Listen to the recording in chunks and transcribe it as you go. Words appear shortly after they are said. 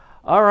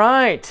All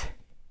right.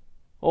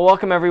 Well,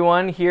 welcome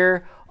everyone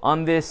here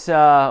on this.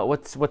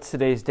 What's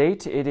today's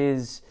date? It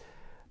is,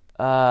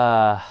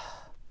 September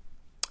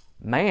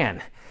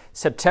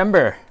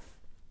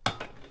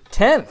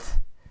 10th,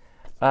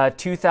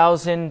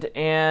 2000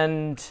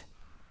 and.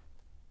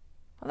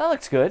 Well, that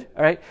looks good.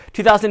 All right,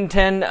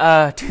 2010,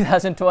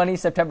 2020,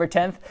 September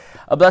 10th.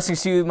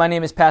 Blessings to you. My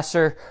name is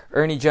Pastor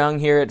Ernie Jung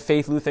here at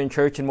Faith Lutheran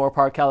Church in Moore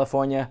Park,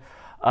 California.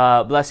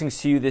 Blessings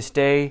to you this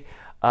day.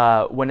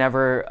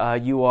 Whenever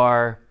you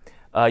are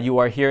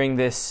hearing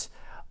this,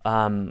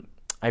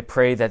 I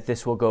pray that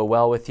this will go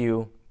well with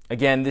you.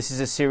 Again, this is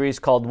a series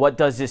called "What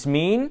Does This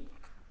Mean?"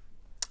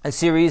 A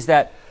series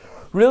that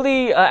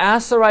really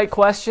asks the right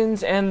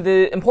questions and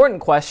the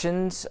important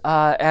questions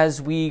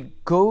as we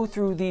go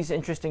through these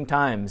interesting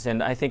times.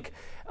 And I think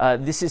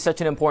this is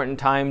such an important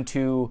time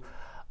to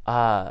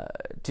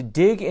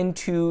dig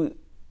into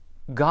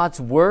God's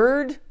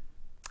Word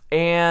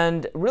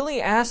and really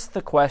ask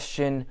the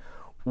question,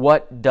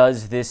 what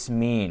does this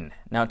mean?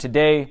 Now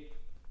today,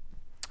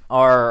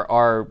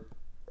 our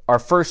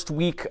first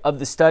week of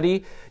the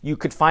study, you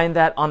could find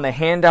that on the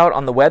handout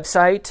on the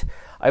website,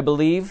 I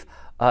believe.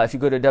 If you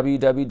go to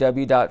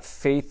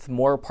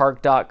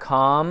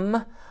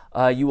www.faithmorepark.com,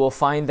 you will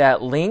find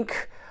that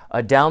link.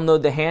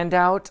 Download the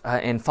handout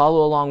and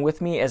follow along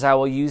with me as I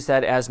will use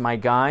that as my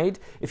guide.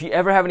 If you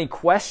ever have any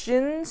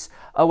questions,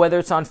 whether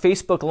it's on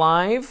Facebook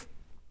Live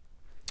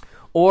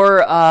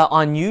or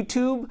on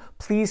YouTube,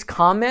 please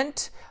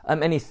comment.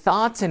 Any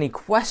thoughts, any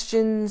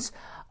questions,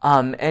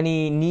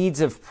 any needs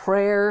of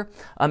prayer.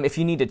 If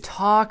you need to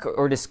talk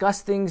or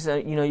discuss things,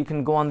 you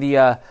can go on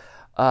the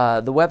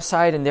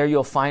website, and there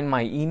you'll find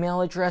my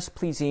email address.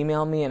 Please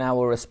email me, and I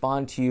will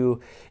respond to you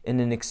in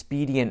an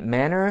expedient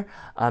manner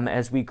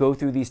as we go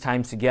through these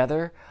times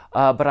together.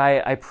 But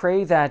I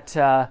pray that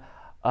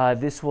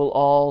this will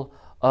all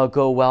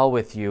go well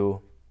with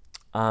you.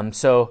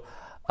 So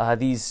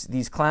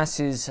these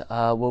classes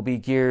will be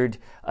geared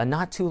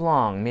not too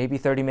long, maybe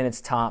 30 minutes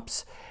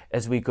tops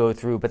as we go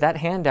through. But that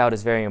handout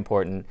is very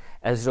important,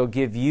 as it'll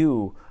give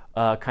you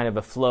kind of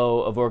a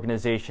flow of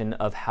organization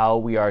of how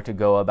we are to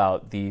go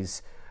about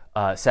these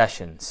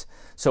sessions.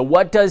 So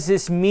what does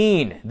this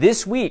mean?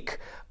 This week,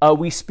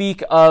 we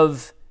speak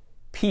of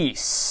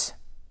peace.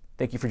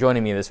 Thank you for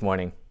joining me this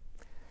morning.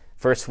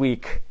 First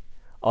week,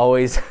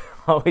 always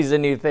a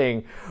new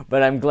thing,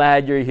 but I'm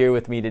glad you're here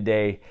with me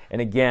today.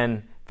 And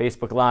again,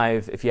 Facebook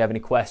Live, if you have any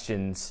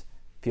questions,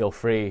 feel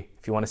free.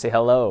 If you want to say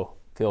hello,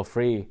 feel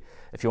free.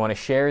 If you want to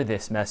share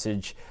this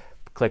message,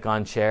 click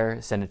on share,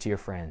 send it to your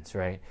friends,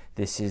 right?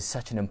 This is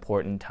such an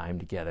important time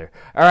together.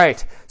 All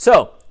right,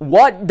 so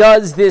what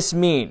does this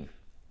mean?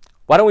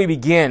 Why don't we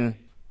begin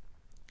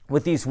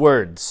with these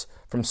words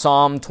from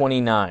Psalm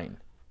 29.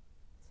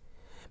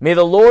 May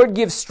the Lord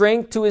give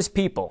strength to his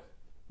people.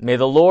 May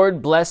the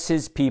Lord bless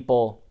his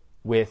people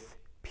with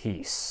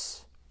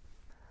peace.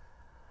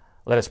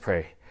 Let us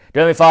pray.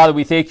 Dear Heavenly Father,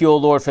 we thank you, O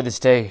Lord, for this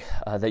day,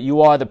 that you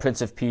are the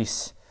Prince of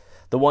Peace,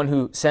 the one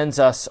who sends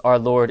us our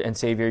Lord and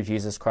Savior,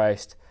 Jesus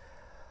Christ.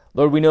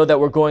 Lord, we know that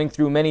we're going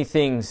through many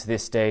things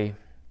this day,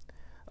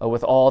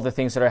 with all the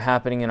things that are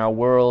happening in our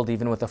world,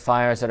 even with the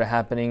fires that are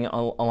happening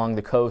along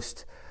the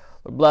coast.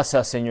 Lord, bless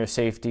us in your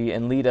safety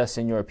and lead us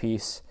in your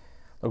peace.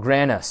 Lord,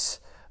 grant us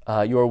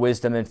your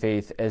wisdom and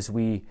faith as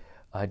we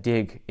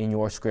dig in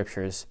your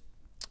scriptures,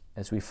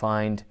 as we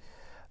find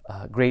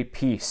great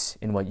peace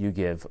in what you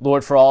give.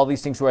 Lord, for all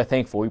these things we are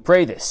thankful. We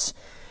pray this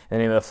in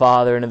the name of the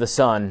Father, and of the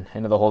Son,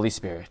 and of the Holy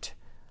Spirit.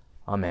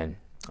 Amen.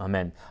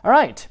 Amen. All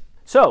right.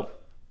 So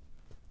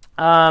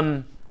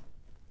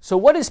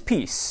what is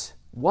peace?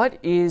 What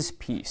is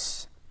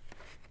peace?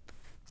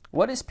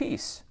 What is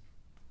peace?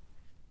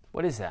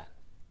 What is that?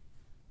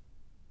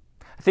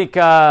 I think,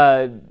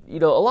 a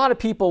lot of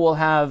people will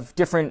have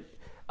different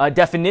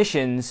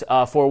definitions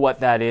for what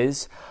that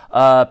is.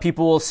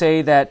 People will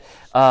say that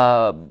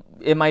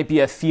it might be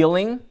a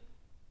feeling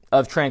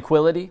of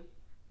tranquility,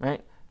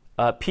 right?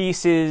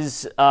 Peace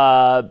is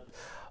a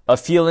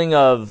feeling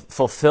of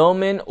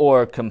fulfillment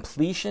or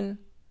completion.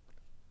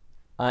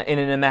 In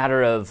a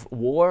matter of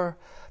war,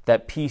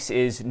 that peace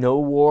is no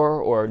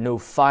war or no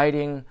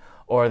fighting,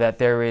 or that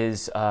there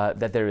is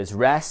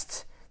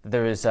rest, that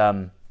there is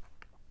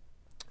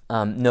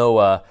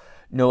no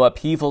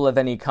upheaval of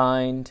any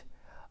kind.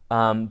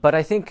 But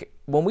I think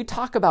when we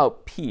talk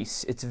about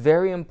peace, it's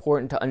very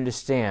important to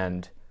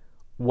understand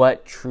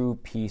what true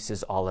peace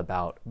is all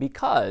about,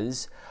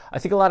 because I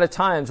think a lot of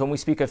times when we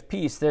speak of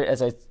peace, there,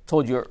 as I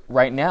told you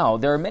right now,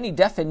 there are many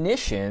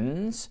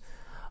definitions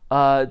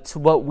to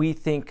what we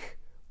think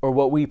or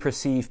what we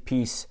perceive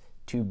peace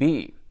to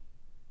be.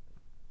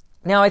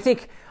 Now, I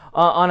think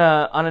on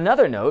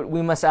another note,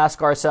 we must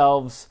ask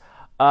ourselves,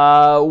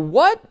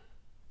 what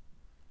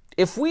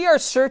if we are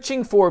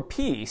searching for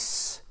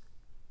peace?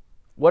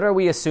 What are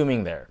we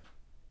assuming there?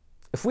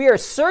 If we are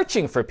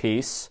searching for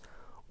peace,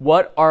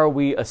 what are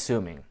we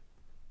assuming?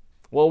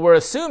 Well, we're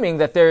assuming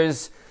that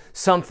there's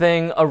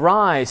something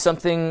awry,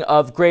 something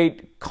of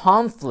great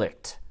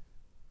conflict,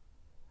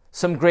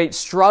 some great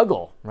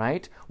struggle,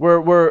 right?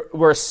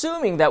 We're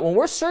assuming that when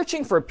we're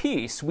searching for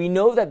peace, we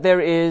know that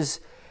there is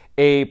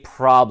a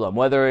problem,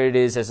 whether it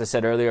is, as I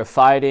said earlier,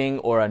 fighting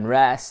or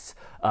unrest,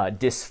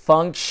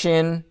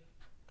 dysfunction,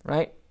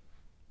 right?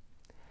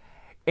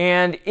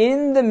 And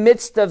in the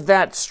midst of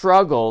that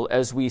struggle,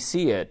 as we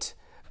see it,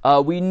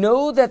 we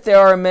know that there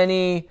are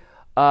many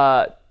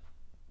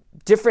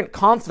different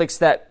conflicts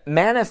that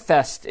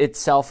manifest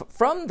itself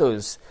from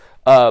those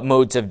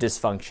modes of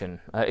dysfunction.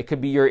 It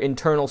could be your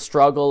internal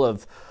struggle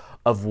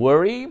of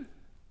worry,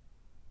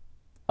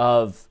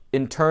 of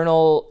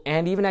internal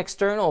and even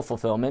external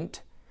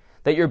fulfillment,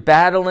 that you're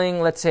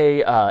battling, let's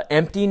say,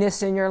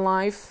 emptiness in your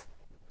life,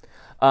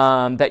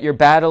 that you're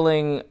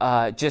battling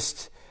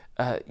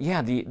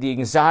the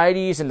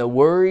anxieties and the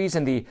worries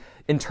and the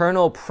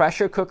internal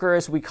pressure cooker,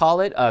 as we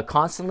call it,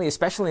 constantly,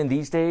 especially in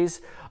these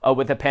days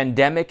with the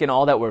pandemic and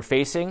all that we're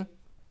facing.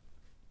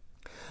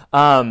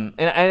 And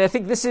I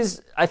think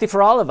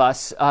for all of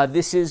us,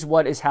 this is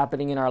what is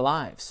happening in our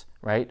lives,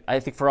 right?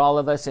 I think for all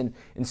of us in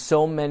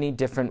so many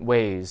different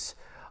ways,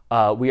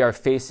 we are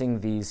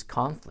facing these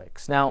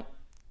conflicts. Now,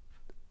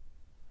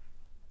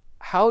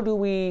 how do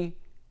we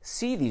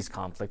see these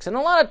conflicts? And a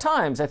lot of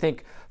times, I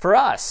think for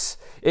us,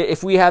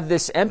 if we have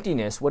this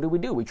emptiness, what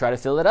do? We try to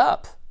fill it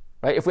up,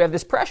 right? If we have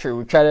this pressure,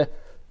 we try to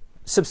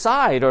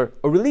subside or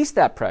release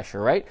that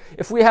pressure, right?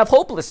 If we have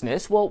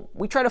hopelessness, well,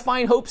 we try to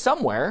find hope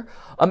somewhere.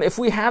 If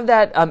we have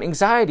that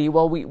anxiety,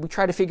 well, we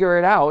try to figure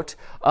it out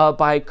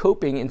by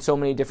coping in so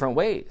many different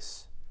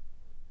ways.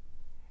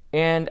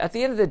 And at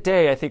the end of the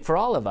day, I think for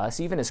all of us,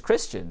 even as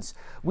Christians,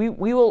 we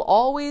will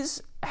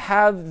always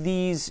have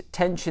these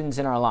tensions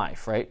in our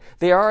life, right?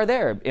 They are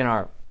there in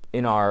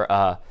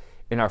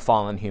our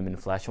fallen human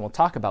flesh, and we'll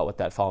talk about what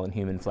that fallen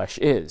human flesh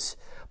is.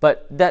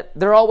 But that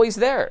they're always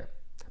there.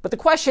 But the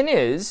question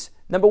is,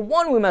 number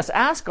one, we must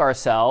ask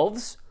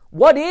ourselves,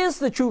 what is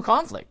the true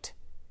conflict?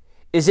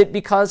 Is it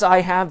because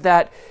I have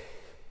that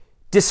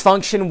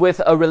dysfunction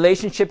with a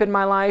relationship in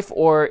my life,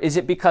 or is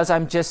it because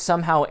I'm just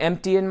somehow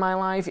empty in my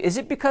life? Is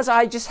it because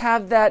I just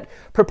have that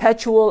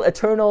perpetual,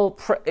 eternal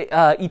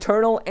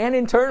and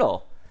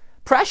internal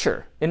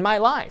pressure in my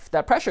life,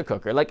 that pressure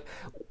cooker? Like,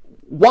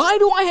 why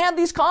do I have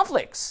these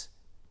conflicts?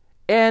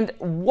 And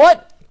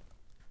what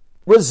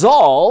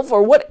resolve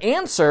or what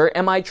answer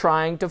am I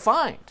trying to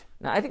find?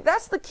 Now, I think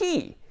that's the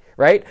key,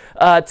 right,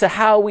 to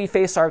how we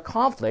face our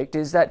conflict,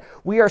 is that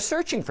we are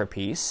searching for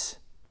peace,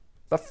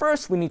 but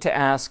first we need to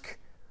ask,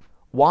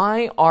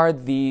 why are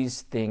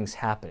these things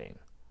happening,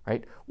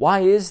 right?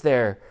 Why is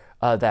there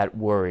that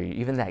worry,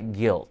 even that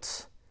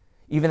guilt,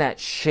 even that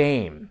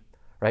shame,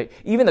 right?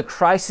 Even the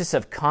crisis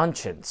of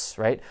conscience,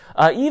 right?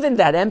 Even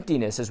that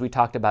emptiness, as we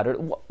talked about it.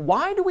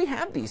 Why do we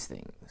have these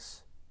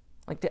things?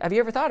 Like, have you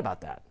ever thought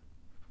about that?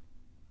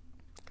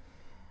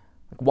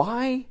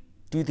 Why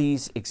do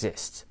these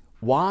exist?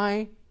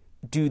 Why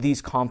do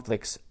these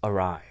conflicts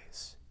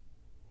arise?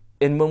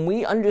 And when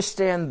we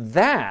understand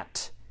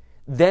that,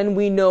 then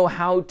we know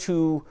how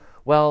to,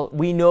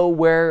 we know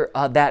where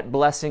that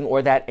blessing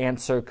or that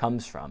answer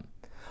comes from.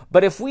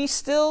 But if we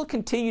still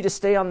continue to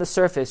stay on the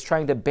surface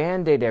trying to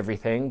band-aid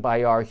everything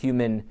by our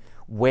human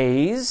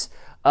ways,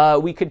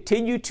 we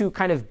continue to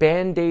kind of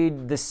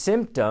band-aid the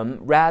symptom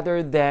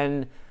rather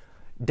than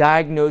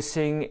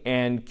diagnosing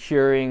and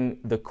curing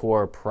the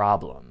core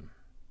problem,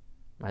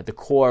 right? The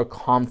core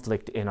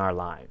conflict in our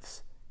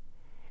lives.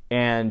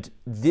 And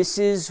this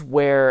is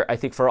where I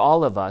think for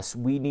all of us,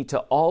 we need to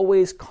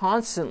always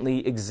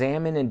constantly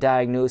examine and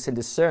diagnose and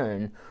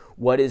discern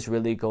what is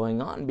really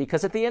going on.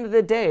 Because at the end of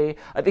the day,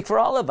 I think for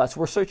all of us,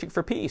 we're searching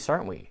for peace,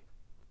 aren't we?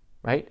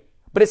 Right?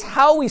 But it's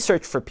how we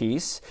search for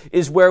peace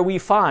is where we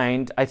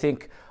find, I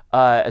think,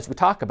 as we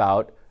talk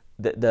about,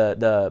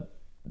 the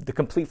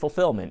complete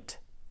fulfillment,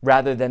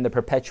 rather than the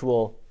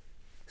perpetual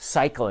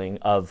cycling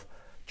of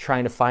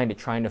trying to find it,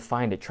 trying to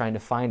find it, trying to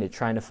find it,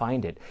 trying to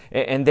find it.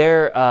 And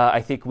there, I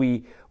think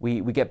we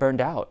get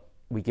burned out.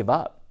 We give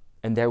up.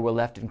 And there we're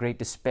left in great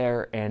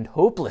despair and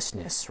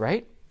hopelessness,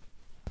 right?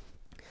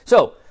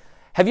 So,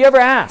 have you ever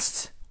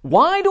asked,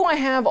 why do I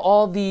have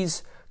all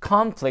these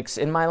conflicts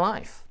in my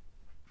life?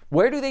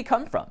 Where do they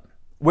come from?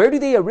 Where do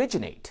they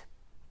originate?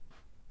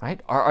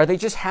 Right? Are they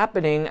just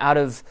happening out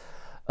of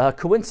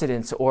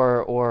coincidence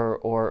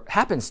or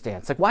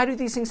happenstance? Like, why do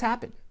these things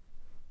happen?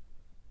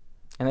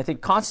 And I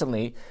think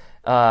constantly,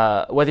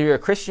 whether you're a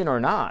Christian or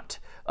not,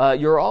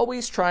 you're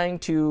always trying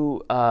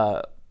to,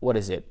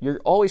 You're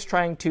always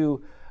trying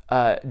to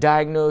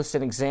diagnose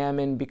and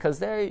examine, because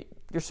there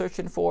you're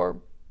searching for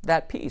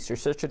that peace. You're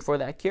searching for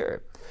that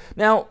cure.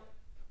 Now,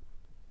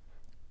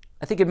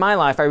 I think in my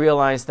life, I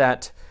realized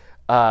that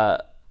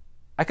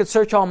I could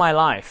search all my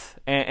life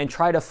and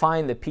try to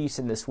find the peace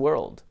in this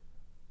world.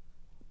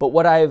 But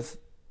what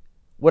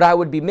I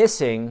would be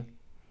missing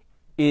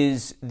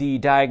is the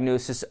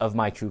diagnosis of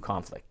my true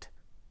conflict.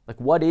 Like,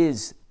 what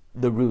is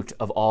the root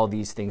of all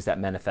these things that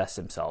manifest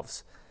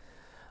themselves?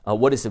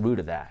 What is the root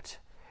of that?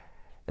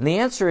 And the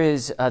answer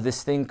is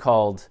this thing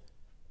called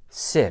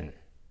sin,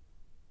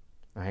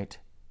 right?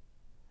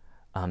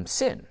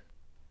 Sin.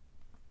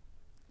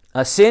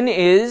 Sin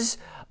is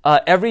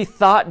every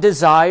thought,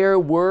 desire,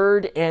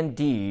 word, and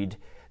deed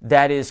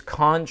that is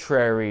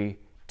contrary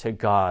to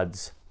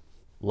God's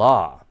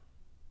law.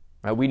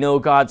 Right? We know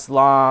God's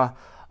law.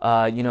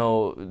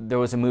 There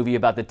was a movie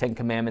about the Ten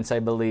Commandments, I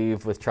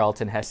believe, with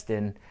Charlton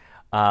Heston.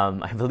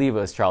 I believe it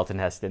was Charlton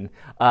Heston.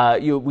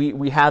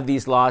 We have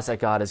these laws that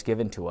God has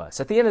given to us.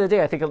 At the end of the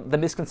day, I think the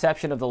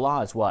misconception of the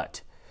law is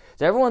what?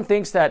 So everyone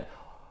thinks that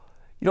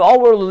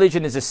all world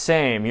religion is the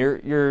same.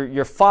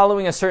 You're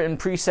following a certain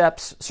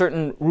precepts,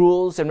 certain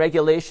rules and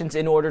regulations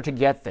in order to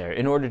get there,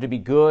 in order to be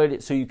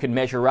good, so you can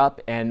measure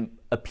up and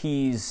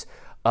appease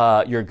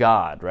your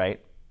God,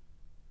 right?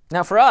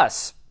 Now, for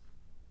us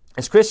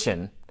as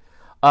Christian,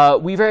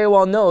 we very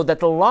well know that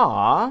the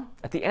law,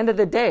 at the end of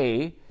the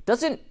day,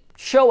 doesn't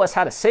show us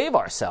how to save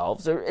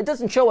ourselves, or it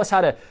doesn't show us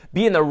how to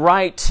be in the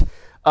right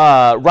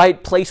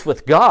place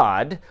with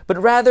God, but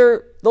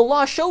rather the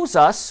law shows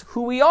us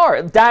who we are.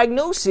 It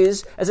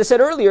diagnoses, as I said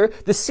earlier,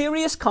 the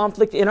serious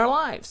conflict in our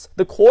lives,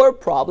 the core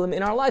problem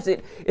in our lives.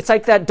 It's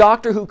like that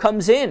doctor who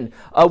comes in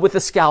with a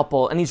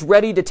scalpel and he's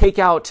ready to take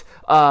out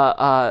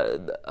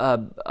that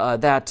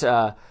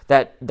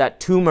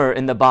tumor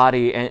in the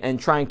body and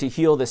trying to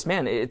heal this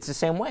man. It's the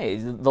same way.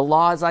 The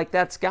law is like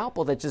that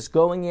scalpel that's just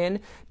going in,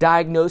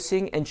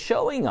 diagnosing, and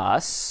showing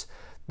us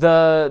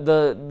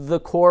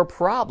the core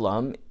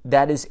problem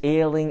that is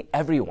ailing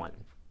everyone,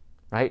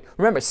 right?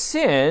 Remember,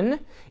 sin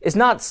is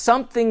not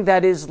something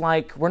that is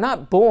like, we're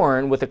not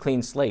born with a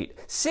clean slate.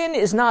 Sin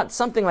is not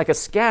something like a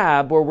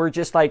scab where we're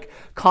just like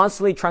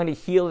constantly trying to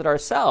heal it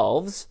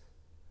ourselves.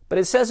 But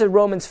it says in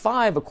Romans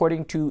 5,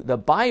 according to the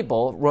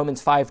Bible,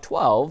 Romans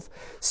 5:12,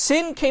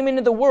 sin came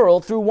into the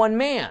world through one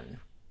man,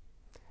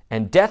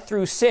 and death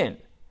through sin.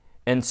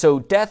 And so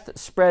death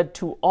spread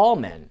to all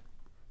men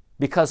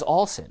because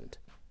all sinned.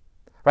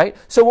 Right?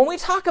 So when we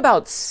talk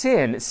about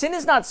sin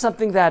is not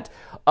something that,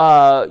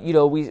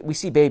 we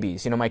see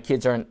babies. My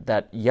kids aren't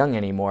that young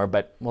anymore,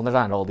 but, well, they're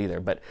not old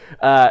either. But,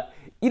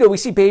 we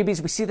see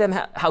babies, we see them,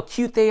 how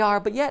cute they are.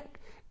 But yet,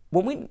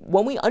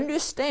 when we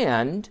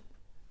understand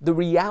the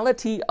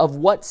reality of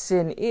what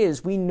sin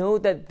is, we know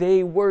that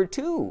they were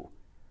too,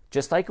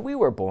 just like we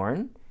were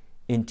born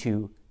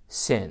into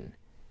sin.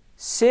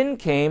 Sin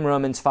came,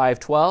 Romans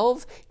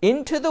 5:12,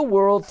 into the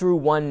world through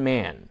one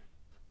man,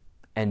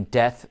 and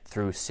death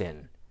through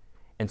sin.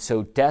 And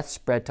so death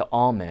spread to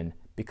all men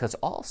because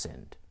all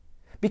sinned.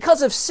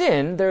 Because of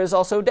sin, there is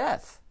also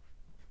death,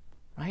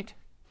 right?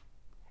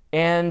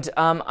 And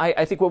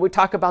I think when we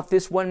talk about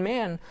this one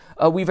man,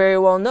 we very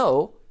well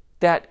know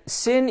that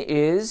sin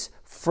is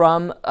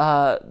from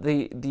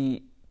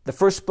the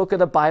first book of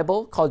the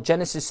Bible called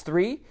Genesis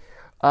 3,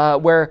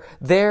 where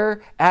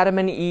there Adam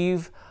and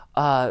Eve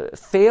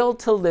failed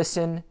to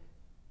listen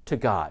to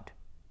God.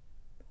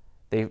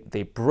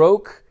 They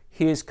broke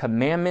His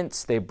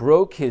commandments, they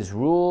broke His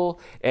rule,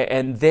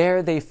 and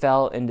there they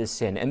fell into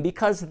sin. And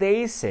because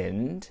they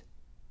sinned,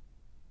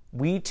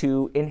 we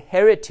too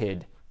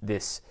inherited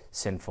this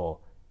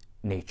sinful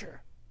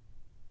nature,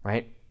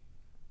 right?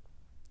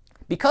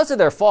 Because of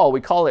their fall,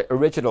 we call it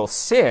original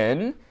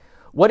sin.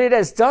 What it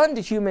has done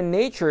to human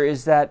nature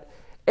is that,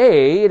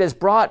 it has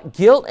brought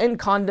guilt and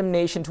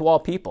condemnation to all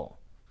people.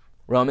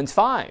 Romans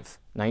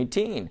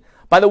 5:19.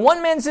 By the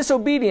one man's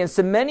disobedience,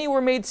 the many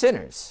were made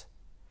sinners.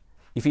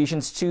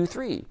 Ephesians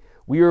 2:3.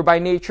 We were by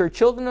nature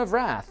children of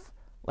wrath,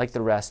 like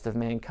the rest of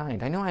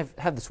mankind. I know I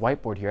have this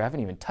whiteboard here. I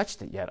haven't even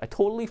touched it yet. I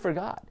totally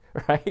forgot,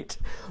 right?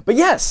 But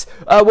yes,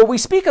 when we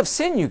speak of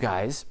sin, you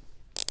guys,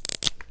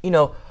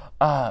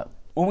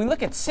 when we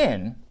look at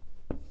sin,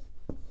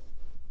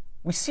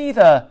 we see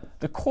the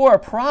core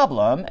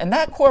problem, and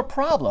that core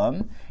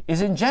problem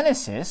is in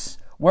Genesis,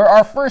 where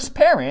our first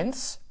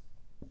parents,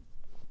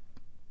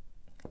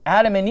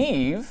 Adam and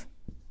Eve,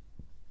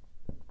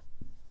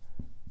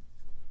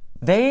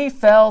 they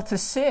fell to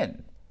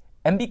sin.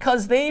 And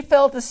because they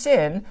fell to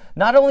sin,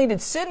 not only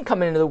did sin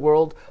come into the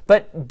world,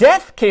 but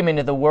death came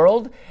into the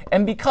world.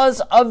 And because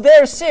of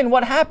their sin,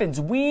 what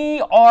happens? We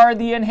are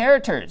the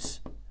inheritors.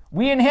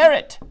 We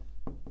inherit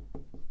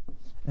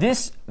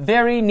this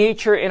very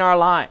nature in our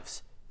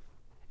lives.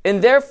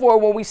 And therefore,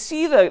 when we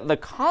see the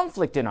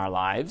conflict in our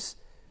lives,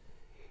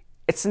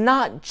 it's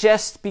not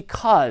just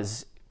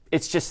because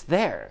it's just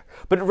there,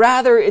 but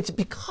rather it's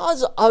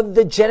because of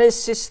the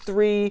Genesis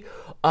 3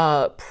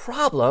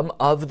 problem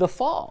of the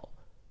fall,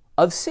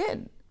 of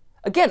sin.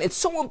 Again, it's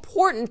so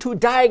important to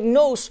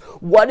diagnose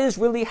what is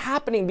really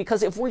happening,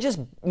 because if we're just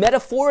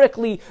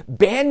metaphorically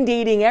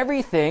band-aiding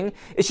everything,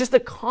 it's just a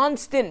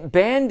constant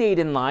band-aid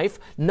in life,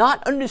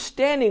 not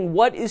understanding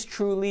what is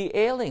truly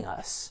ailing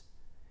us.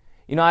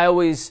 I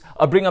always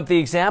bring up the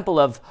example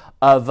of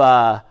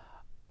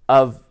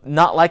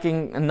not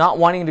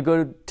wanting to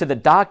go to the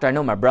doctor. I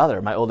know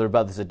my older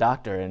brother's a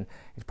doctor, and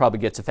he probably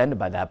gets offended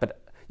by that.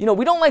 But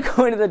we don't like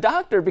going to the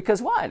doctor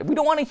because what? We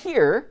don't want to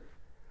hear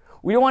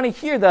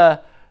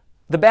the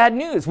bad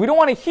news. We don't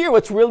want to hear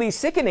what's really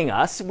sickening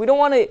us. We don't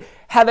want to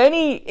have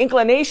any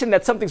inclination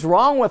that something's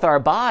wrong with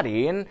our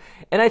body. And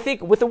I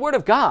think with the Word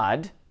of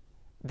God,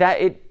 that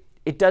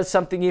it does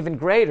something even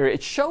greater.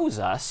 It shows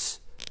us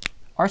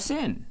our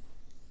sin.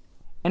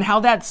 And how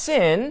that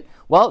sin,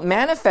 well,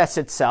 manifests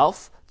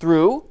itself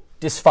through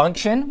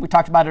dysfunction. We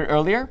talked about it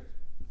earlier,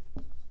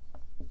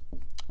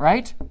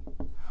 right?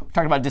 We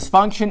talked about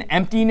dysfunction,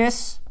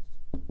 emptiness,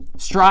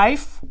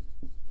 strife,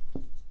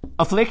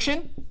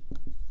 affliction,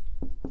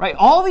 right?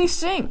 All these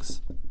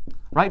things,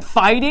 right?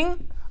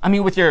 Fighting,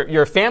 with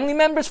your family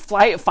members,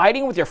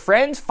 fighting with your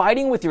friends,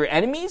 fighting with your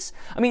enemies.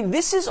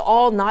 This is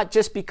all not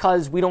just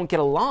because we don't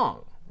get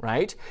along,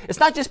 right? It's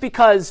not just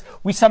because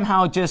we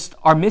somehow just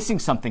are missing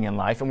something in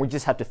life and we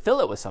just have to fill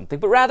it with something,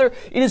 but rather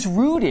it is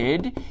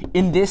rooted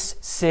in this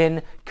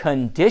sin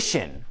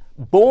condition.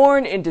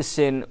 Born into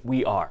sin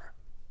we are.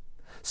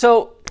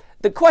 So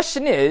the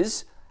question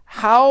is,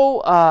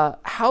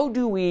 how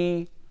do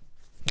we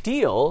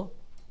deal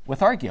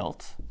with our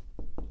guilt,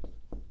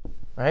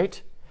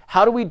 right?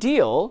 How do we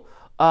deal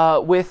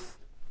with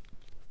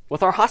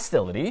our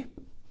hostility?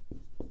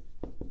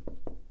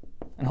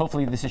 And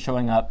hopefully this is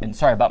showing up, and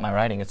sorry about my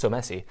writing, it's so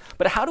messy.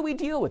 But how do we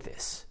deal with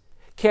this?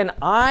 Can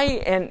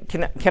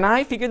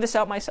I figure this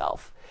out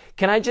myself?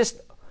 Can I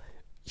just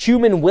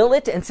human will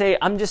it and say,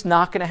 I'm just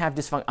not going to have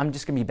dysfunction. I'm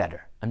just going to be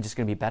better. I'm just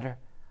going to be better.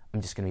 I'm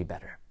just going to be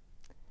better.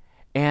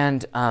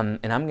 And I'm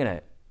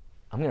going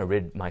to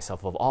rid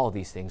myself of all of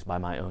these things by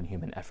my own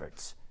human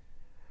efforts,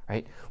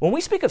 right? When we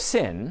speak of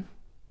sin,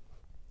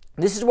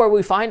 this is where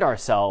we find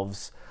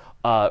ourselves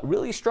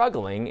really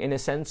struggling in a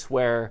sense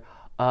where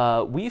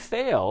we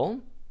fail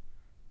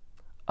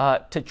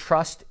to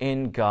trust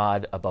in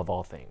God above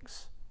all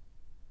things,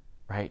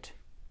 right?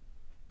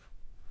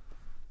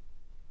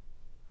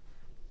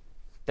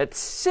 That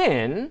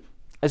sin,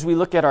 as we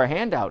look at our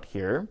handout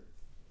here,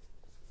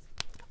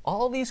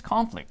 all these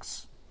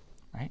conflicts,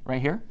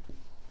 right here,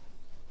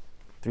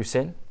 through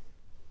sin,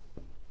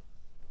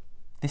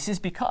 this is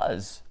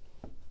because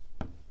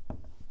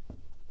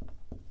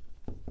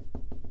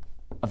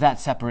of that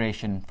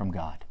separation from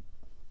God.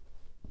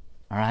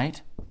 All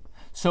right?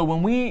 So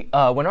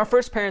when our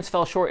first parents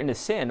fell short into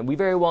sin, we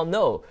very well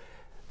know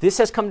this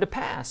has come to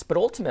pass, but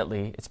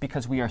ultimately it's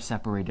because we are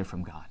separated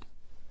from God.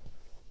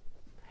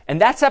 And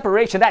that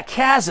separation, that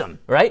chasm,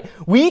 right?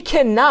 We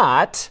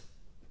cannot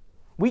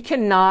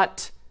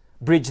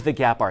bridge the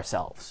gap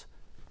ourselves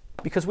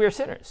because we are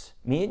sinners,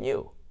 me and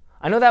you.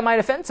 I know that might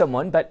offend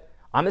someone, but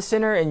I'm a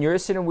sinner and you're a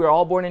sinner. We're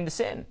all born into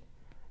sin.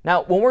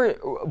 Now, when we're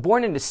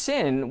born into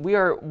sin, we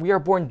are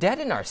born dead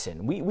in our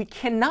sin. We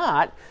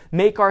cannot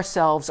make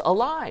ourselves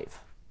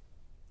alive,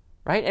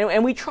 right?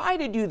 And we try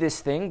to do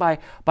this thing by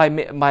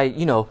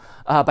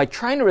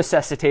trying to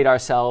resuscitate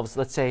ourselves.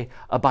 Let's say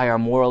by our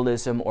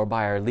moralism or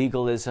by our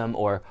legalism,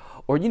 or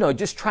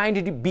just trying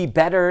to be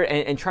better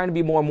and trying to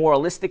be more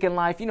moralistic in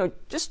life.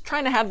 Just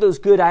trying to have those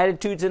good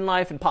attitudes in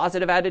life and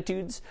positive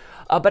attitudes.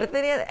 But at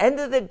the end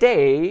of the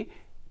day,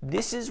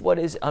 this is what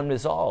is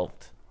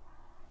unresolved.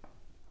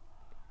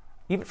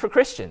 Even for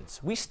Christians,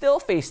 we still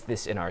face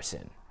this in our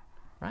sin,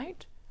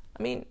 right?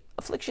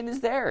 Affliction is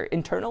there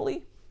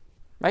internally,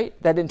 right?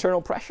 That internal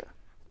pressure,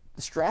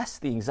 the stress,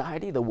 the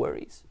anxiety, the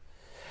worries.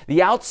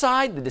 The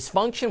outside, the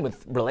dysfunction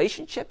with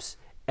relationships,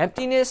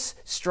 emptiness,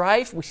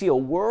 strife. We see a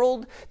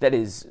world that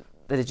is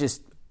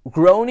just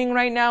groaning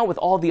right now with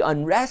all the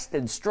unrest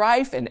and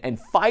strife and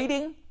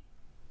fighting,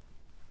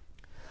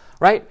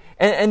 right?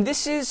 And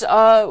this is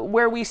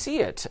where we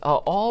see it,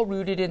 all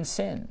rooted in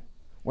sin.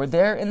 We're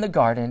there in the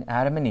garden,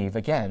 Adam and Eve,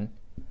 again.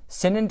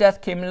 Sin and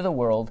death came into the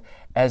world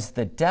as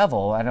the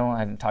devil, I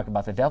didn't talk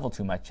about the devil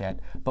too much yet,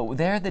 but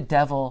there the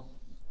devil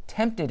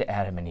tempted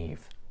Adam and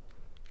Eve.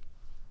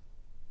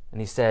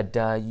 And he said,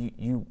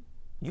 you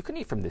can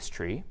eat from this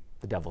tree,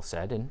 the devil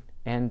said.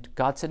 And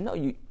God said,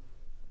 no,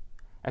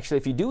 actually,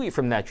 if you do eat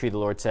from that tree, the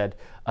Lord said,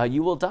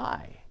 you will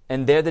die.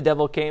 And there the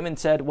devil came and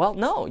said, well,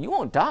 no, you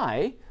won't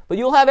die, but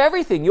you'll have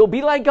everything. You'll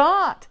be like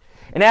God.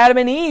 And Adam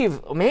and Eve,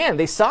 man,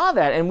 they saw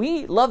that, and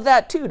we love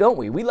that too, don't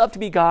we? We love to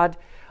be God,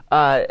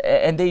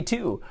 and they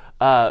too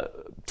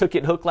took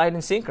it hook, line,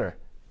 and sinker.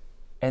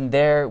 And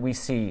there we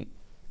see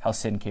how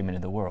sin came into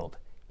the world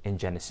in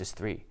Genesis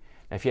 3.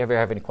 Now, if you ever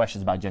have any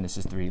questions about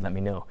Genesis 3, let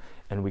me know,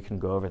 and we can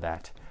go over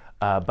that.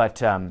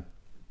 But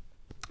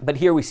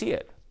here we see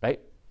it, right?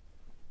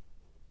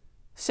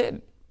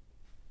 Sin.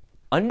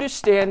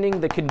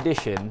 Understanding the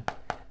condition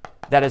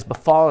that has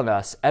befallen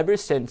us ever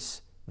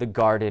since the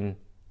Garden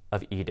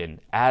of Eden.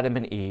 Adam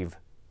and Eve,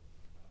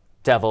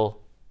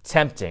 devil,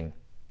 tempting.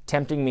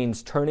 Tempting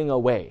means turning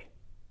away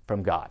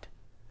from God.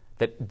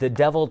 That the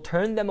devil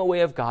turned them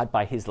away of God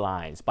by his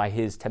lies, by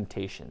his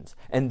temptations.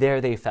 And there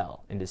they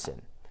fell into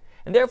sin.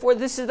 And therefore,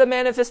 this is the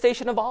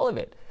manifestation of all of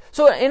it.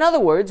 So in other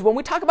words, when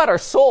we talk about our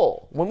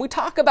soul, when we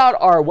talk about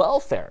our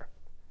welfare,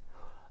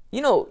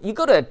 you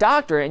go to a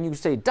doctor and you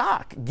say,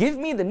 Doc, give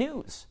me the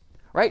news,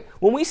 right?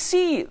 When we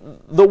see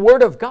the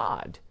Word of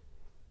God,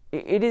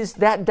 it is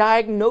that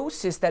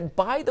diagnosis that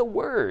by the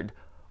Word,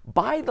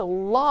 by the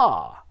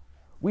law,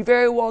 we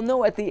very well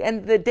know at the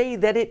end of the day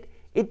that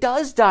it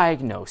does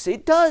diagnose.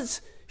 It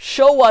does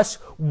show us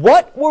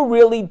what we're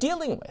really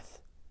dealing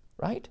with,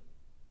 right?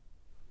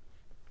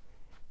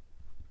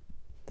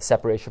 The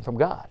separation from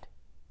God,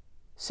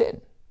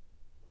 sin.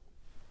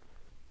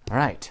 All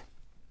right.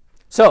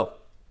 So,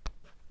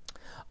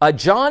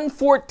 John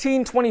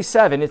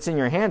 14:27, it's in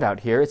your handout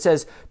here. It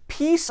says,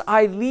 "Peace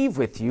I leave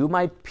with you,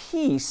 my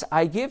peace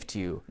I give to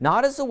you.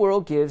 Not as the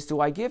world gives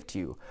do I give to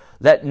you.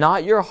 Let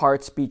not your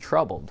hearts be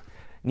troubled,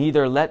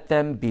 neither let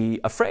them be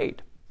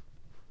afraid."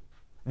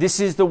 This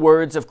is the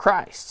words of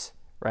Christ,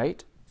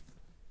 right?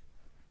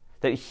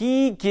 That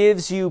he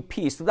gives you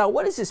peace. Now,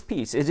 what is this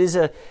peace? Is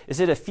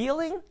it a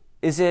feeling?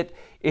 Is it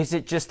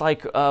just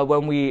like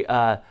when we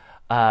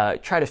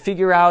try to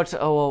figure out,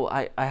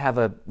 I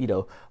have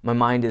my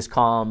mind is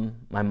calm,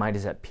 my mind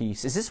is at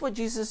peace. Is this what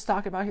Jesus is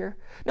talking about here?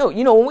 No,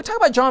 when we talk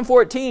about John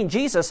 14,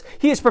 Jesus,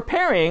 he is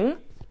preparing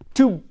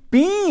to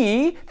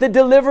be the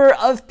deliverer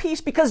of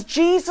peace because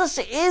Jesus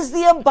is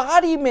the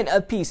embodiment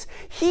of peace.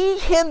 He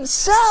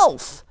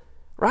himself,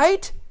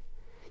 right?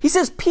 He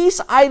says,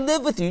 "Peace I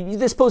live with you,"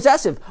 this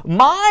possessive.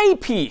 "My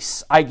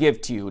peace I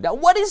give to you." Now,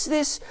 what is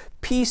this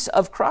peace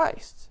of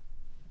Christ?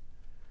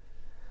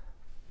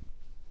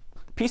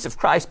 Peace of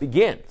Christ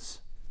begins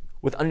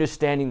with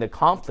understanding the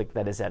conflict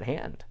that is at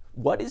hand.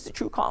 What is the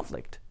true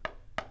conflict?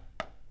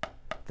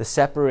 The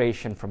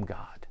separation from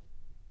God.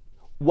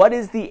 What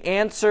is the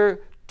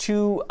answer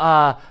to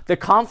the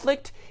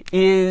conflict?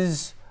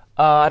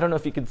 I don't know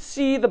if you can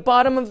see the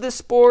bottom of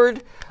this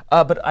board,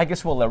 but I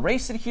guess we'll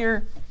erase it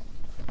here.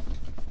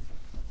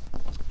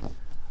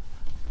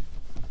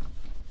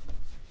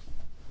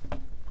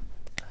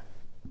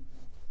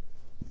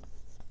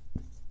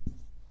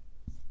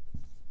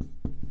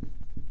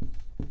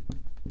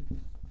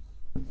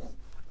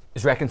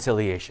 Is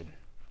reconciliation.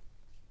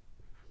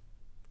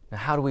 Now,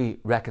 how do we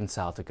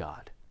reconcile to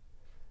God?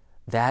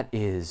 That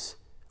is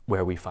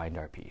where we find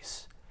our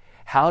peace.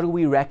 How do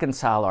we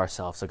reconcile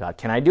ourselves to God?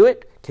 Can I do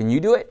it? Can you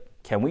do it?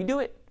 Can we do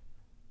it?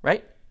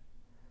 Right?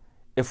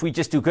 If we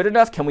just do good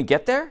enough, can we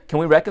get there? Can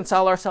we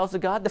reconcile ourselves to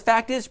God? The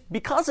fact is,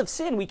 because of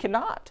sin, we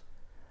cannot.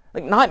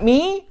 Like, not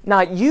me,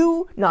 not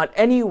you, not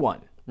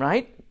anyone,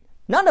 right?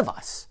 None of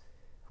us.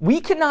 We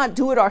cannot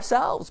do it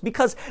ourselves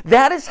because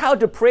that is how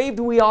depraved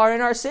we are in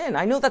our sin.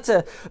 I know that's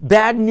a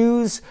bad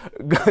news,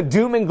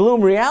 doom and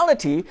gloom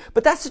reality,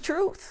 but that's the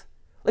truth.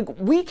 Like,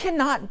 we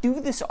cannot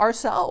do this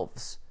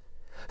ourselves.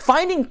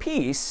 Finding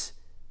peace,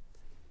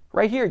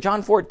 right here,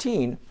 John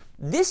 14,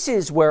 this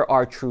is where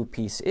our true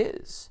peace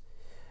is.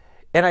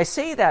 And I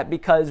say that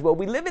because,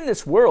 we live in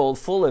this world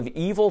full of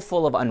evil,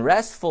 full of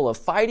unrest, full of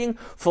fighting,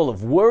 full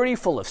of worry,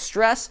 full of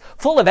stress,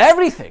 full of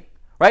everything.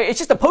 Right? It's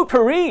just a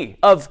potpourri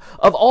of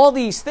all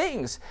these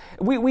things.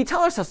 We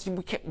tell ourselves,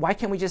 why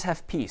can't we just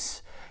have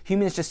peace?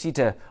 Humans just need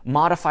to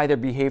modify their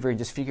behavior and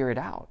just figure it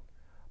out.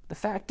 The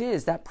fact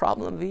is, that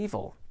problem of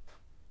evil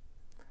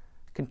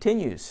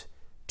continues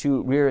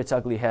to rear its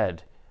ugly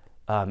head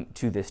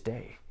to this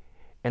day.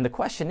 And the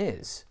question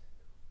is,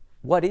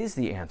 what is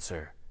the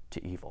answer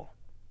to evil?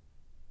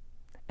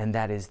 And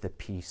that is the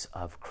peace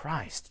of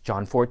Christ.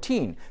 John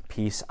 14,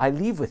 "Peace I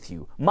leave with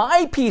you.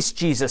 My peace,"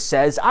 Jesus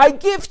says, "I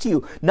give to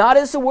you. Not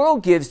as the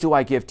world gives do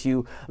I give to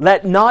you.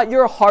 Let not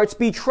your hearts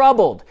be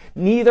troubled,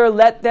 neither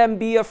let them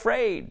be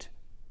afraid."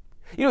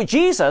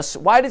 Jesus,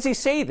 why does he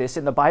say this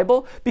in the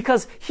Bible?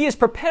 Because he is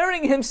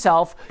preparing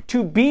himself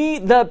to be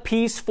the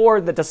peace for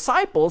the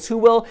disciples who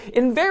will,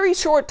 in very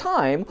short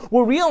time,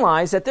 will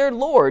realize that their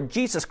Lord,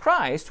 Jesus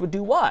Christ, would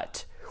do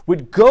what?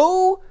 Would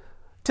go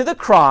to the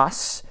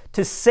cross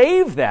to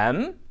save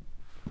them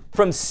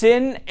from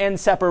sin and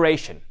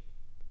separation,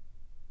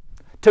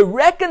 to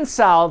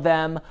reconcile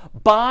them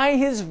by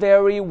his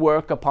very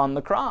work upon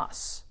the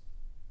cross.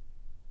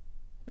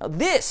 Now,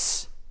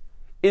 this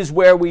is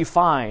where we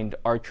find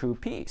our true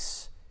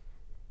peace.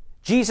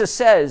 Jesus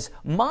says,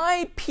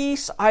 "My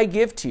peace I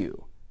give to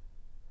you."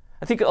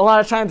 I think a lot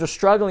of times we're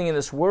struggling in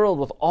this world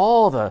with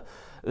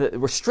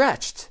we're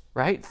stretched,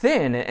 right?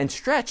 Thin and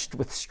stretched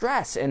with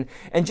stress and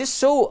just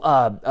so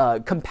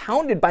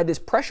compounded by this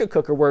pressure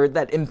cooker where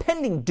that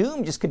impending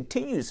doom just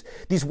continues.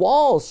 These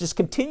walls just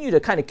continue to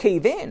kind of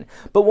cave in.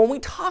 But when we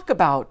talk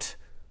about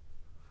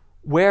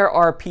where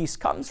our peace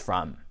comes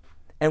from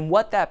and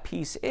what that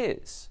peace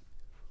is,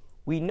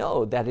 we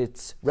know that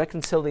it's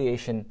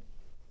reconciliation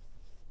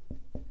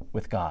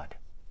with God.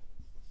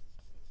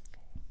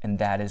 And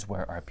that is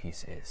where our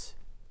peace is.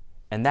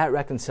 And that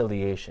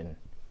reconciliation,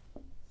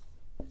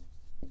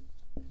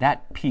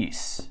 that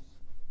peace,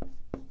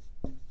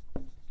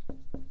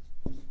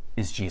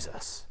 is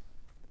Jesus.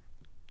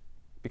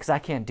 Because I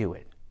can't do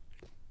it.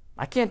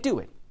 I can't do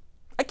it.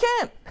 I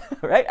can't,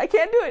 right? I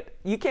can't do it.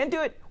 You can't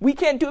do it. We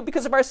can't do it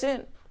because of our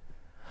sin.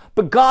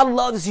 But God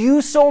loves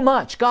you so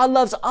much. God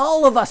loves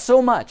all of us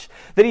so much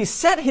that he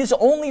sent his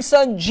only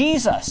son,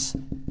 Jesus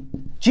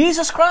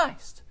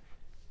Christ,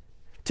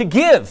 to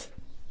give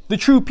the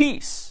true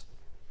peace.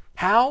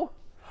 How?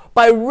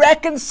 By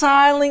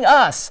reconciling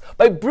us,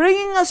 by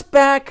bringing us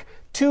back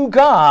to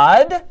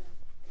God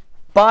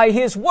by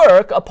his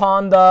work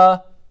upon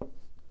the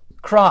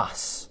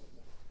cross.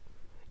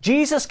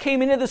 Jesus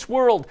came into this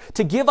world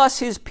to give us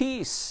his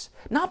peace,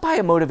 not by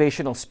a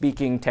motivational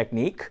speaking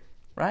technique,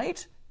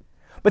 right?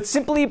 But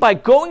simply by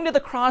going to the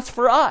cross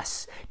for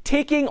us,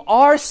 taking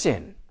our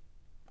sin,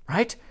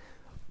 right?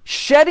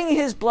 shedding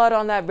his blood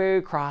on that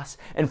very cross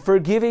and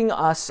forgiving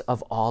us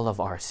of all of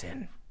our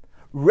sin,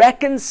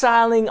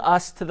 reconciling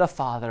us to the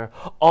Father,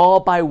 all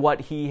by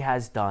what he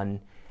has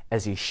done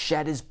as he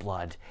shed his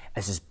blood,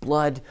 as his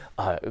blood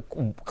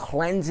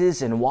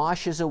cleanses and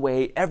washes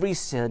away every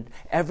sin,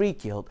 every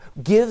guilt,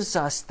 gives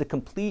us the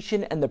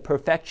completion and the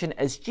perfection,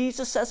 as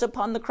Jesus says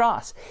upon the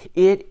cross,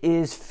 "It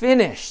is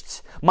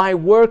finished. My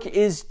work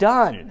is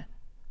done."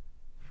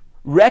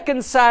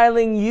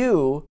 Reconciling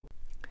you.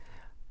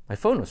 My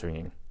phone was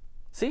ringing.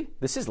 See,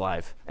 this is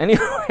live.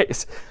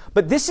 Anyways,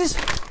 but this is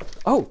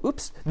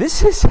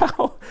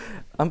how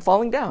I'm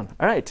falling down.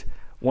 All right,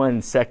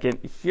 1 second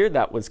here.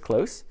 That was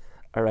close.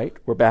 All right,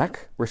 we're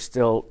back. We're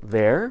still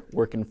there,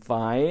 working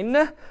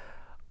fine,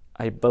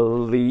 I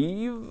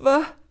believe.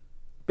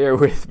 Bear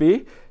with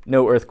me.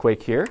 No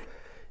earthquake here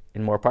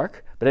in Moore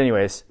Park. But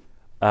anyways,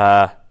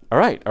 all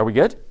right, are we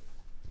good?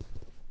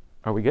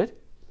 Are we good?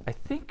 I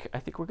think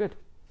we're good.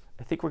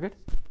 I think we're good.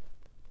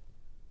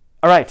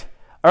 All right.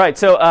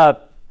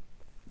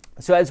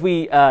 So as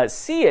we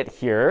see it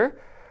here,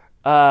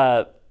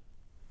 what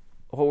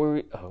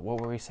were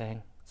we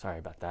saying? Sorry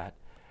about that.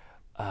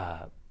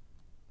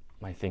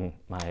 My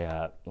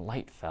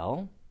light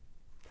fell.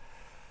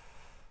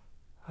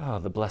 Oh,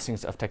 the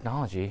blessings of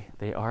technology,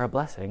 they are a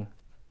blessing.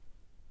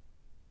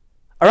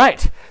 All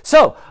right,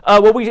 so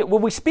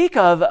when we speak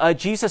of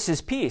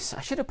Jesus' peace,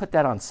 I should have put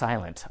that on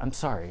silent. I'm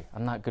sorry,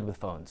 I'm not good with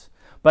phones.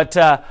 But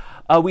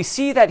we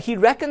see that he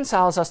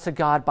reconciles us to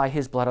God by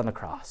his blood on the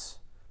cross.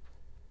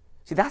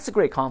 See, that's a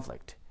great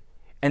conflict.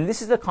 And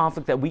this is the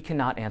conflict that we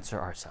cannot answer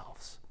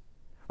ourselves.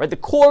 Right? The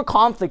core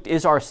conflict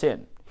is our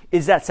sin,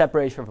 is that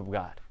separation from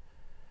God.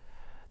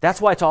 That's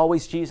why it's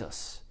always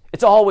Jesus.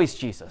 It's always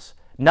Jesus.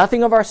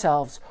 Nothing of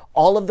ourselves,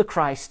 all of the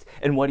Christ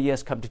and what he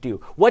has come to do.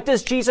 What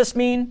does Jesus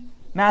mean?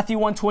 Matthew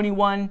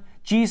 1:21,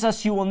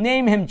 Jesus, you will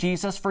name him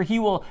Jesus, for he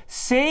will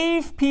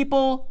save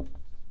people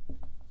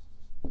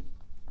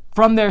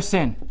from their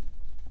sin.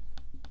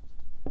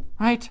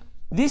 Right?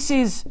 This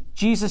is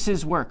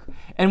Jesus' work.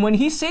 And when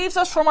he saves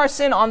us from our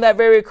sin on that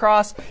very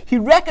cross, he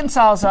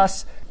reconciles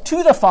us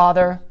to the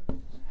Father,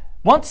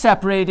 once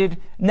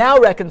separated, now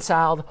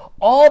reconciled,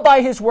 all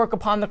by his work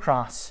upon the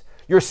cross.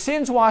 Your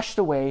sins washed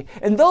away.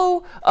 And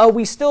though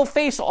we still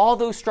face all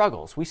those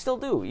struggles, we still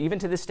do, even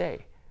to this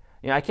day.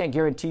 You know, I can't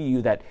guarantee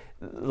you that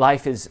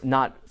life is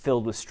not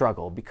filled with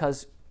struggle,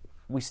 because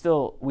we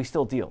still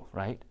deal,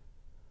 right?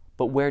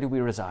 But where do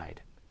we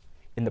reside?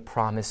 In the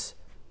promise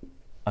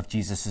of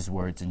Jesus'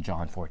 words in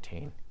John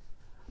 14.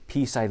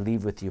 Peace I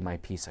leave with you, my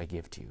peace I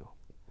give to you.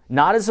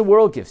 Not as the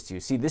world gives to you.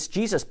 See, this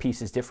Jesus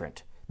peace is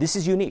different. This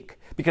is unique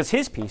because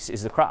his peace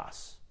is the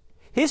cross.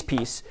 His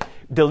peace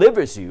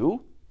delivers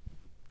you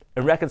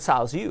and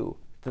reconciles you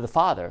to the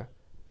Father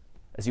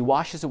as he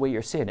washes away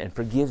your sin and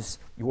forgives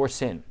your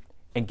sin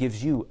and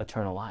gives you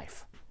eternal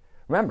life.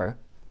 Remember,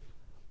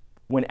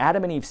 when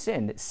Adam and Eve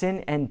sinned,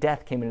 sin and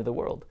death came into the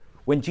world.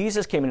 When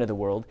Jesus came into the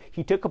world,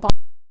 he took upon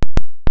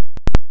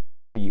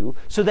you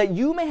so that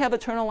you may have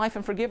eternal life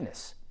and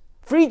forgiveness.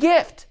 Free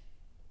gift,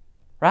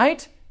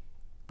 right?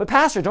 But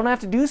pastor, don't I have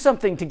to do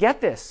something to get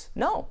this?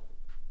 No,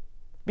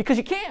 because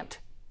you can't.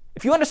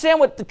 If you understand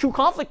what the true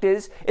conflict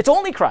is, it's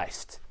only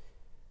Christ.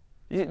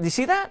 You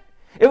see that?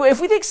 If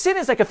we think sin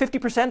is like a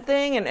 50%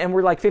 thing and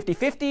we're like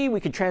 50-50, we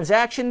could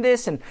transaction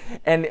this and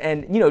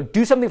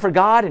do something for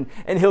God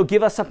and he'll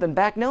give us something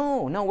back.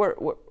 No,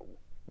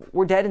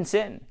 we're dead in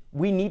sin.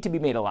 We need to be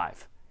made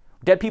alive.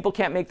 Dead people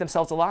can't make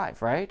themselves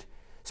alive, right?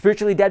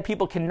 Spiritually dead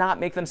people cannot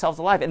make themselves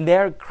alive. And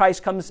there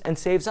Christ comes and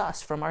saves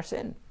us from our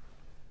sin.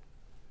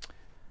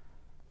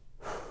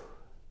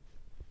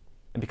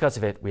 And because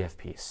of it, we have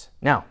peace.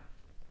 Now,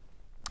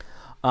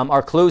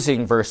 our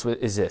closing verse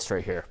is this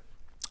right here.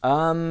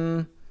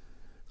 On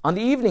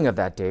the evening of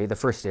that day, the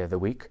first day of the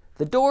week,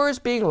 the doors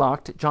being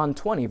locked, John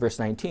 20, verse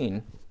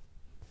 19.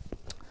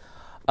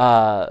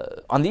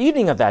 On the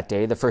evening of that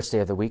day, the first day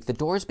of the week, the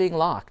doors being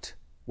locked,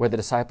 where the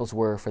disciples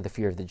were for the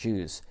fear of the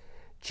Jews,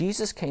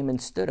 Jesus came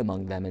and stood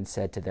among them and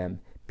said to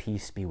them,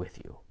 "Peace be with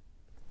you."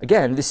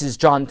 Again, this is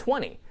John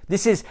 20.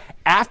 This is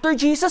after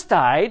Jesus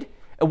died.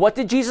 And what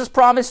did Jesus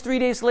promise 3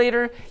 days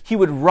later? He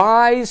would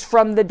rise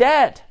from the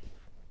dead.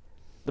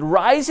 The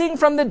rising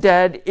from the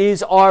dead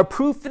is our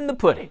proof in the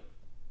pudding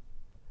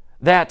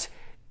that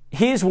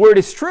his word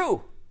is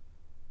true,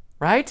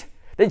 right?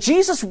 That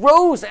Jesus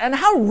rose, and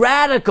how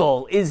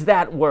radical is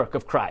that work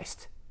of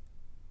Christ,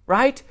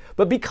 right?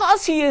 But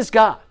because he is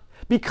God,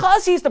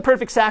 because he's the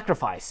perfect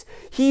sacrifice,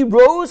 he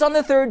rose on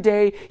the third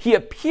day, he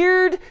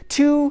appeared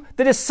to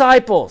the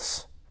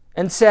disciples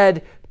and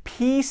said,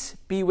 "Peace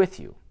be with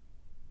you."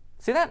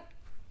 See that?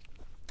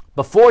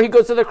 Before he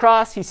goes to the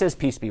cross, he says,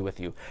 "Peace be with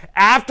you."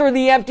 After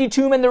the empty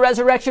tomb and the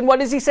resurrection, what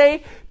does he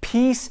say?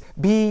 "Peace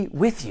be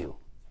with you."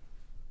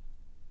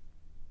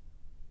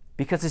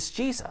 Because it's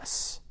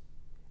Jesus.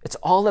 It's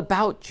all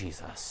about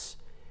Jesus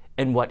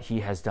and what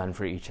he has done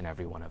for each and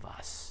every one of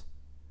us.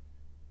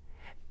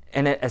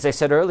 And as I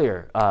said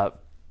earlier,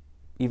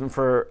 even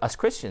for us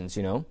Christians,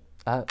 the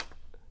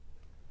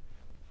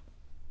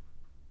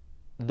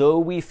though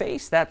we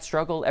face that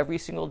struggle every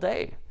single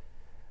day,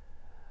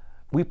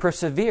 we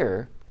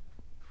persevere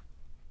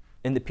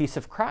in the peace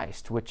of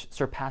Christ, which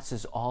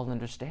surpasses all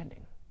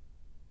understanding,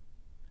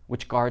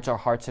 which guards our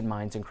hearts and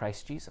minds in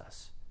Christ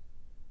Jesus.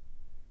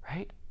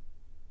 Right?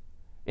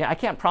 Yeah, I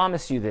can't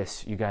promise you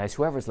this, you guys,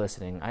 whoever's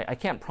listening. I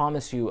can't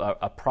promise you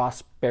a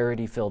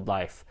prosperity-filled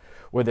life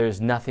where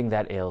there's nothing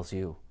that ails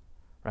you,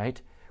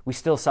 right? We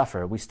still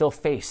suffer. We still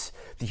face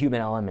the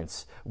human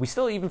elements. We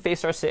still even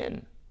face our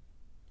sin.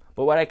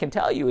 But what I can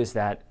tell you is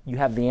that you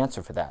have the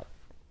answer for that,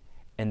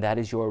 and that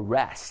is your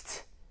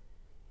rest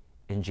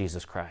in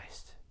Jesus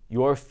Christ.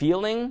 Your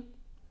feeling,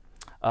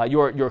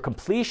 your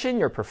completion,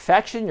 your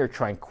perfection, your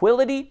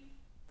tranquility,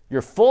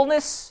 your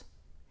fullness,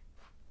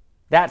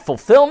 that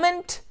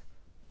fulfillment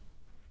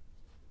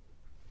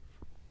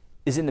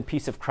is in the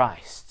peace of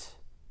Christ,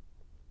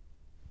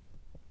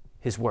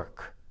 his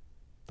work,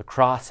 the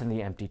cross and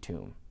the empty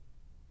tomb.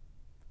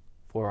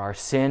 For our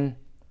sin,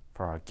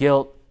 for our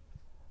guilt,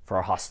 for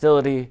our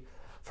hostility,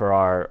 for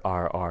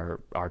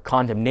our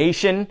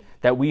condemnation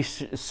that we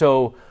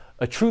so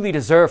truly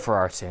deserve for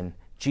our sin,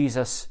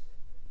 Jesus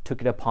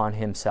took it upon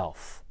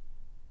himself,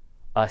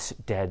 us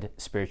dead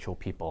spiritual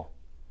people,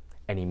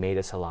 and he made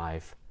us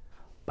alive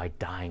by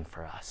dying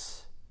for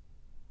us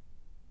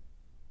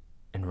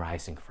and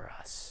rising for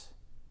us.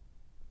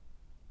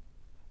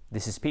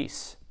 This is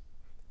peace.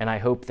 And I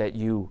hope that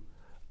you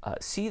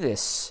see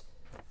this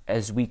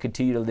as we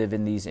continue to live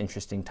in these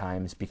interesting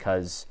times,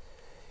 because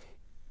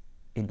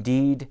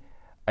indeed,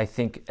 I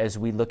think as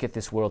we look at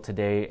this world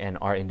today and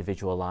our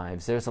individual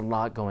lives, there's a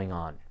lot going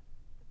on.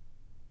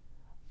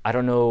 I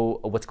don't know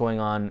what's going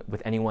on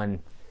with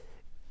anyone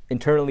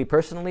internally,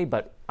 personally,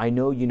 but I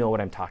know you know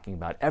what I'm talking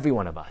about. Every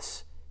one of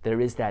us,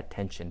 there is that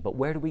tension. But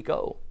where do we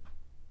go?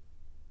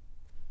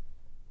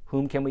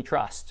 Whom can we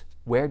trust?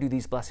 Where do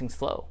these blessings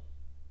flow?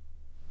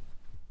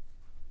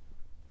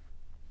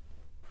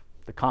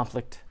 The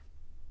conflict,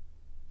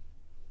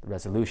 the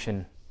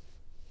resolution,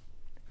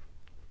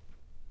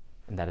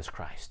 and that is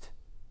Christ.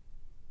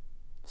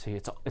 See,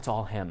 it's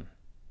all him,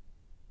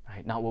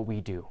 right? Not what we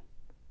do.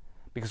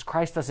 Because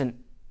Christ doesn't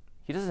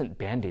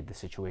band-aid the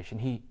situation.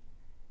 He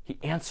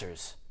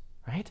answers,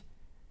 right?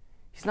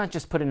 He's not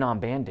just putting on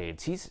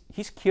band-aids.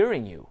 He's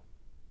curing you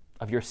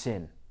of your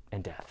sin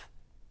and death.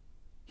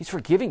 He's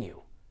forgiving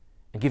you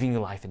and giving you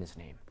life in his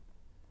name,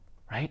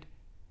 right?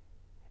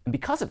 And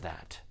because of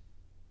that,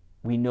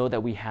 we know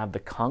that we have the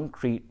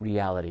concrete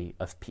reality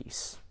of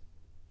peace,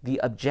 the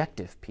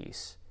objective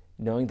peace,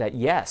 knowing that,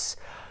 yes,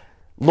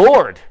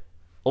 Lord,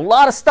 a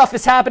lot of stuff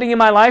is happening in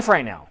my life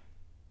right now.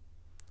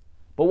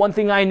 But one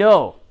thing I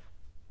know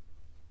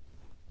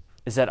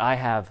is that I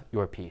have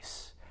your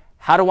peace.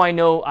 How do I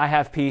know I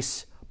have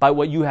peace? By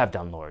what you have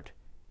done, Lord,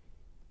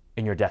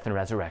 in your death and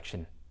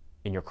resurrection,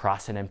 in your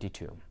cross and empty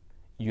tomb.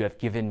 You have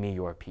given me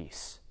your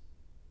peace,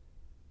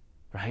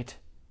 right?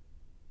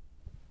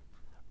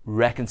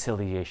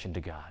 Reconciliation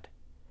to God.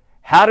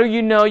 How do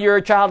you know you're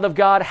a child of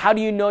God? How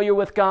do you know you're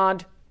with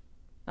God?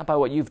 Not by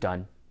what you've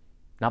done,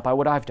 not by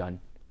what I've done,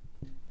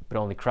 but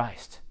only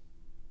Christ.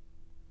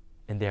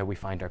 And there we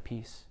find our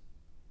peace.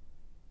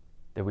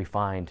 There we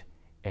find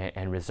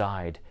and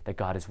reside that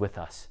God is with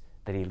us,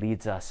 that he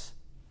leads us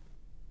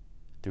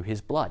through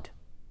his blood,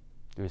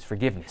 through his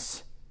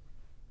forgiveness.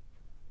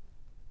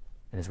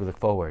 And as we look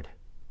forward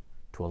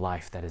to a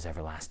life that is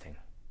everlasting.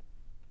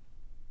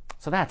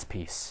 So that's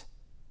peace.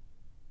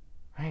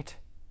 Right?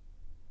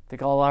 I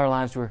think all our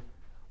lives we're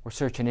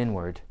searching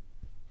inward,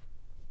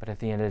 but at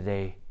the end of the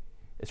day,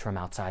 it's from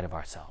outside of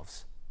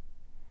ourselves,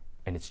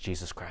 and it's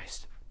Jesus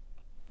Christ.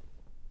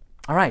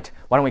 All right,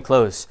 why don't we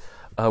close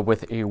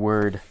with a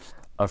word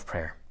of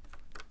prayer.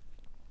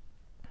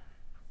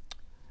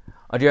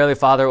 Our dear Heavenly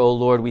Father, O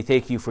Lord, we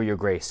thank you for your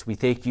grace. We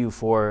thank you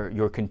for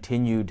your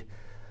continued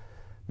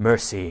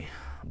mercy.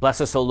 Bless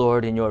us, O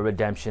Lord, in your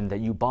redemption, that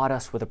you bought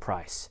us with a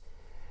price,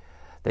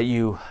 that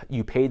you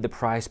paid the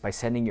price by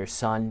sending your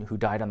Son who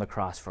died on the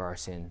cross for our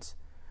sins.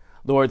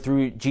 Lord,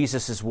 through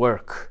Jesus'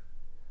 work,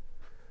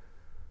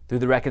 through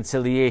the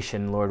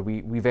reconciliation, Lord,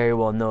 we very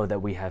well know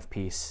that we have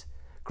peace.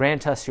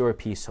 Grant us your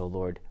peace, O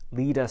Lord.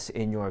 Lead us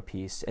in your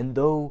peace. And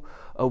though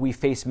we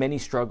face many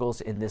struggles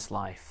in this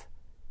life,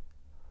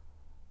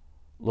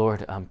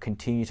 Lord,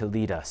 continue to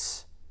lead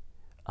us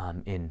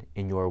in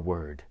your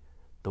word,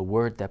 the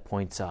word that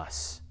points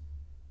us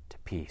to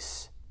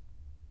peace.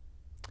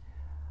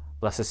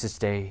 Bless us this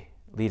day,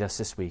 lead us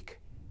this week,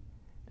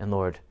 and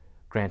Lord,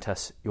 grant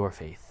us your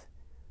faith.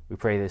 We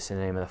pray this in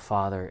the name of the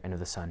Father, and of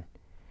the Son,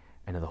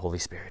 and of the Holy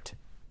Spirit.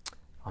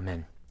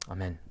 Amen.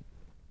 Amen.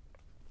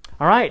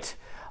 All right.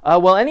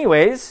 Well,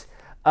 anyways,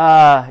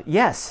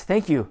 yes,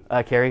 thank you,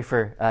 Carrie,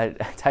 for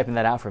typing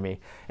that out for me.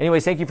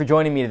 Anyways, thank you for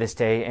joining me this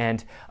day,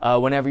 and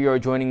whenever you're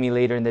joining me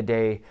later in the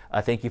day,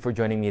 thank you for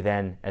joining me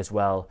then as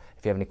well.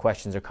 If you have any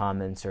questions or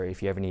comments, or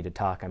if you ever need to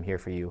talk, I'm here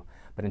for you.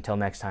 But until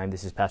next time,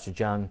 this is Pastor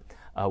Jung.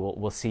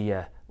 We'll see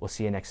you. We'll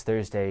see you next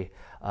Thursday.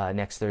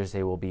 Next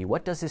Thursday will be,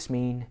 what does this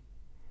mean?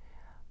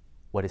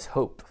 What is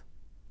hope?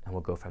 And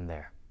we'll go from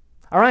there.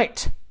 All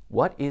right.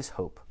 What is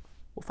hope?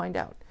 We'll find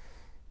out.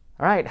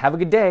 All right, have a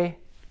good day.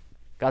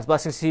 God's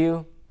blessings to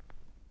you.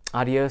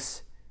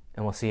 Adios,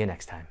 and we'll see you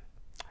next time.